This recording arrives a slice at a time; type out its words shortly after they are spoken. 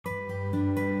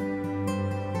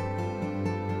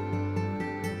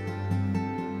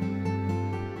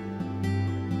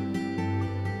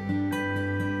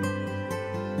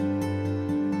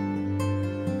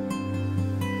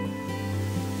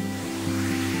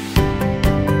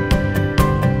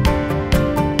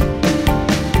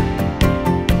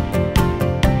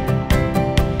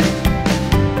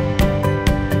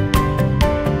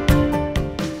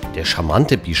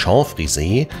charmante Bichon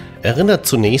Frisé erinnert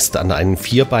zunächst an einen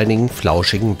vierbeinigen,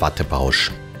 flauschigen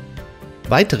Wattebausch.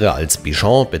 Weitere als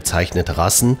Bichon bezeichnete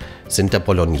Rassen sind der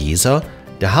Bologneser,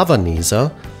 der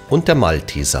Havaneser und der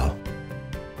Malteser.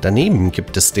 Daneben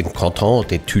gibt es den Canton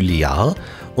des Tuileries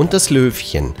und das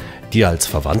Löwchen, die als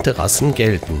verwandte Rassen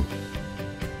gelten.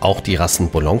 Auch die Rassen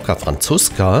Bolonka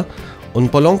Franzusca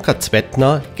und Bolonka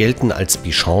Zветna gelten als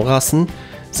Bichon-Rassen,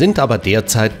 sind aber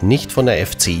derzeit nicht von der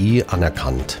FCI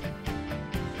anerkannt.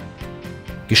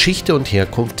 Geschichte und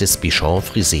Herkunft des Bichon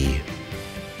Frisé.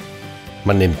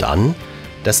 Man nimmt an,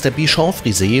 dass der Bichon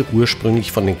Frisé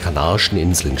ursprünglich von den Kanarischen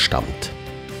Inseln stammt.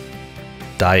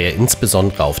 Da er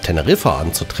insbesondere auf Teneriffa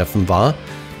anzutreffen war,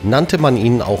 nannte man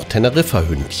ihn auch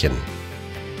Teneriffa-Hündchen.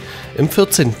 Im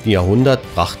 14. Jahrhundert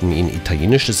brachten ihn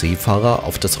italienische Seefahrer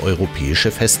auf das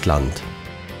europäische Festland.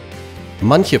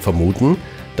 Manche vermuten,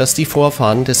 dass die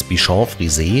Vorfahren des Bichon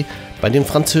Frisé bei den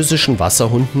französischen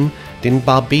Wasserhunden, den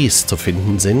Barbets, zu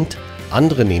finden sind,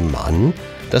 andere nehmen an,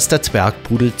 dass der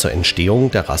Zwergpudel zur Entstehung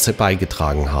der Rasse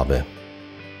beigetragen habe.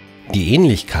 Die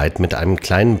Ähnlichkeit mit einem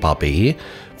kleinen Barbet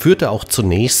führte auch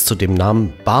zunächst zu dem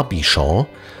Namen Barbichon,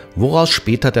 woraus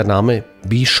später der Name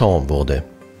Bichon wurde.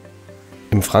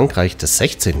 Im Frankreich des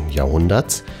 16.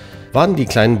 Jahrhunderts waren die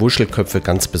kleinen Wuschelköpfe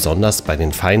ganz besonders bei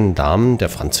den feinen Damen der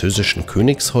französischen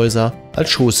Königshäuser als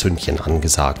Schoßhündchen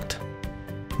angesagt.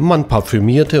 Man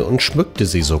parfümierte und schmückte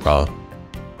sie sogar.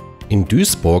 In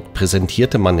Duisburg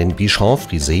präsentierte man den Bichon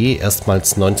Frisé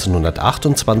erstmals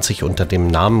 1928 unter dem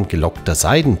Namen gelockter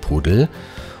Seidenpudel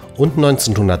und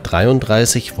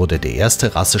 1933 wurde der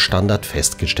erste Rassestandard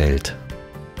festgestellt.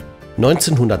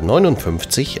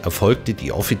 1959 erfolgte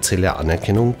die offizielle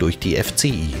Anerkennung durch die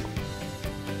FCI.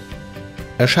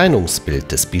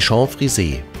 Erscheinungsbild des Bichon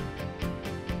Frisé.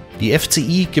 Die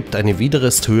FCI gibt eine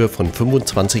Widerristhöhe von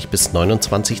 25 bis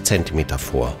 29 cm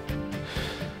vor.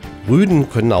 Rüden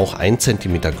können auch 1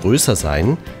 cm größer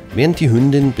sein, während die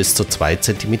Hündin bis zu 2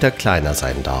 cm kleiner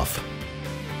sein darf.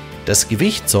 Das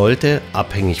Gewicht sollte,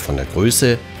 abhängig von der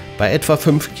Größe, bei etwa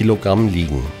 5 Kilogramm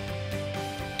liegen.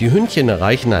 Die Hündchen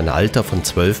erreichen ein Alter von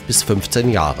 12 bis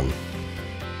 15 Jahren.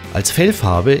 Als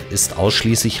Fellfarbe ist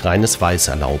ausschließlich reines Weiß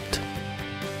erlaubt.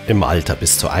 Im Alter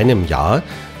bis zu einem Jahr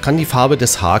kann die Farbe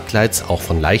des Haarkleids auch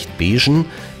von leicht beigen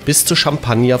bis zu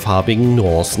champagnerfarbigen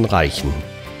Nuancen reichen.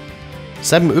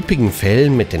 Seinem üppigen Fell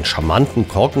mit den charmanten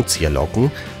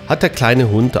Korkenzieherlocken hat der kleine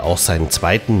Hund auch seinen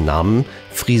zweiten Namen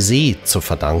Frisé zu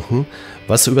verdanken,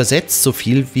 was übersetzt so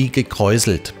viel wie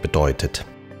gekräuselt bedeutet.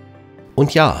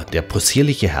 Und ja, der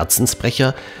possierliche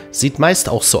Herzensbrecher sieht meist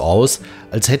auch so aus,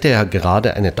 als hätte er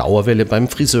gerade eine Dauerwelle beim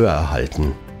Friseur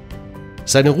erhalten.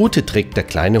 Seine Rute trägt der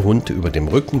kleine Hund über dem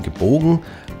Rücken gebogen,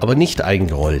 aber nicht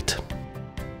eingerollt.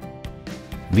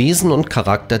 Wesen und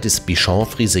Charakter des Bichon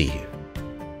Frisé.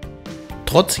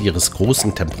 Trotz ihres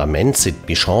großen Temperaments sind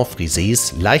Bichon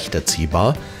Frisés leicht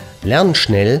erziehbar, lernen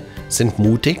schnell, sind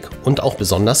mutig und auch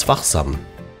besonders wachsam.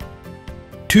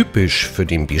 Typisch für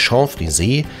den Bichon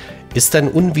Frisé ist ein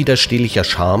unwiderstehlicher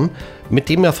Charme, mit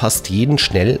dem er fast jeden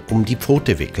schnell um die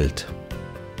Pfote wickelt.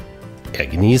 Er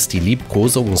genießt die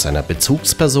Liebkosung seiner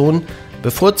Bezugsperson,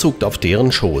 bevorzugt auf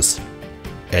deren Schoß.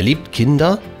 Er liebt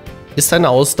Kinder, ist ein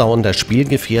ausdauernder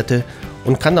Spielgefährte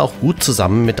und kann auch gut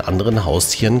zusammen mit anderen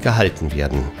Haustieren gehalten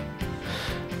werden.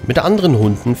 Mit anderen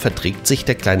Hunden verträgt sich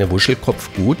der kleine Wuschelkopf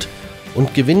gut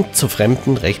und gewinnt zu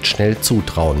Fremden recht schnell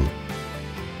Zutrauen.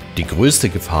 Die größte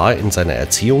Gefahr in seiner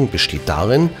Erziehung besteht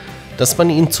darin, dass man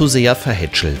ihn zu sehr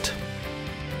verhätschelt.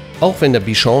 Auch wenn der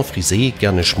Bichon Frisé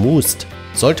gerne schmust,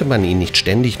 sollte man ihn nicht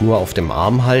ständig nur auf dem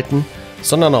Arm halten,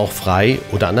 sondern auch frei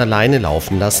oder an der Leine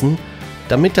laufen lassen,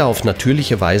 damit er auf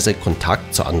natürliche Weise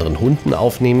Kontakt zu anderen Hunden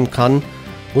aufnehmen kann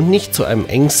und nicht zu einem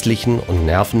ängstlichen und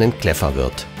nervenden Kläffer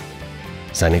wird.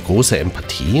 Seine große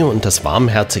Empathie und das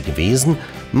warmherzige Wesen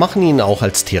machen ihn auch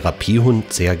als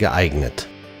Therapiehund sehr geeignet.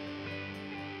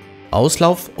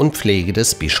 Auslauf und Pflege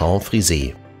des Bichon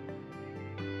Frisé.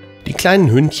 Die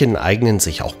kleinen Hündchen eignen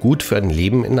sich auch gut für ein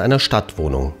Leben in einer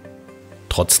Stadtwohnung.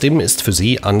 Trotzdem ist für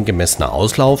sie angemessener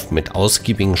Auslauf mit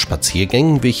ausgiebigen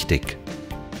Spaziergängen wichtig.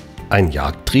 Ein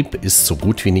Jagdtrieb ist so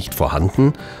gut wie nicht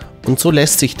vorhanden und so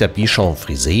lässt sich der Bichon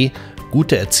Frisé,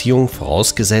 gute Erziehung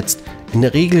vorausgesetzt, in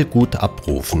der Regel gut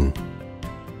abrufen.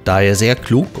 Da er sehr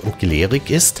klug und gelehrig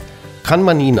ist, kann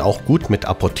man ihn auch gut mit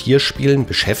Apportierspielen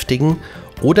beschäftigen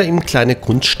oder ihm kleine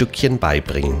Kunststückchen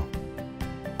beibringen.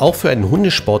 Auch für einen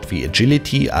Hundesport wie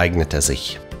Agility eignet er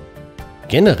sich.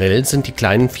 Generell sind die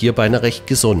kleinen Vierbeiner recht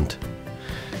gesund.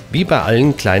 Wie bei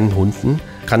allen kleinen Hunden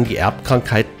kann die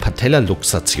Erbkrankheit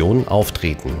Patellaluxation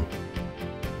auftreten.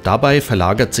 Dabei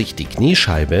verlagert sich die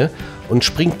Kniescheibe und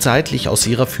springt seitlich aus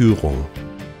ihrer Führung.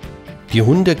 Die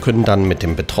Hunde können dann mit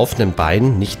dem betroffenen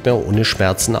Bein nicht mehr ohne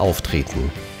Schmerzen auftreten.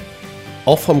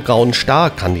 Auch vom grauen Star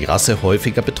kann die Rasse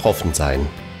häufiger betroffen sein.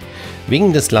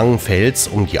 Wegen des langen Fells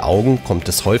um die Augen kommt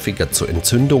es häufiger zu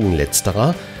Entzündungen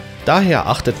letzterer, daher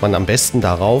achtet man am besten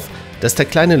darauf, dass der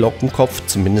kleine Lockenkopf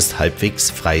zumindest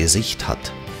halbwegs freie Sicht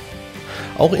hat.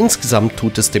 Auch insgesamt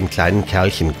tut es dem kleinen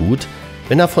Kerlchen gut,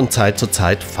 wenn er von Zeit zu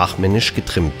Zeit fachmännisch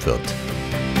getrimmt wird.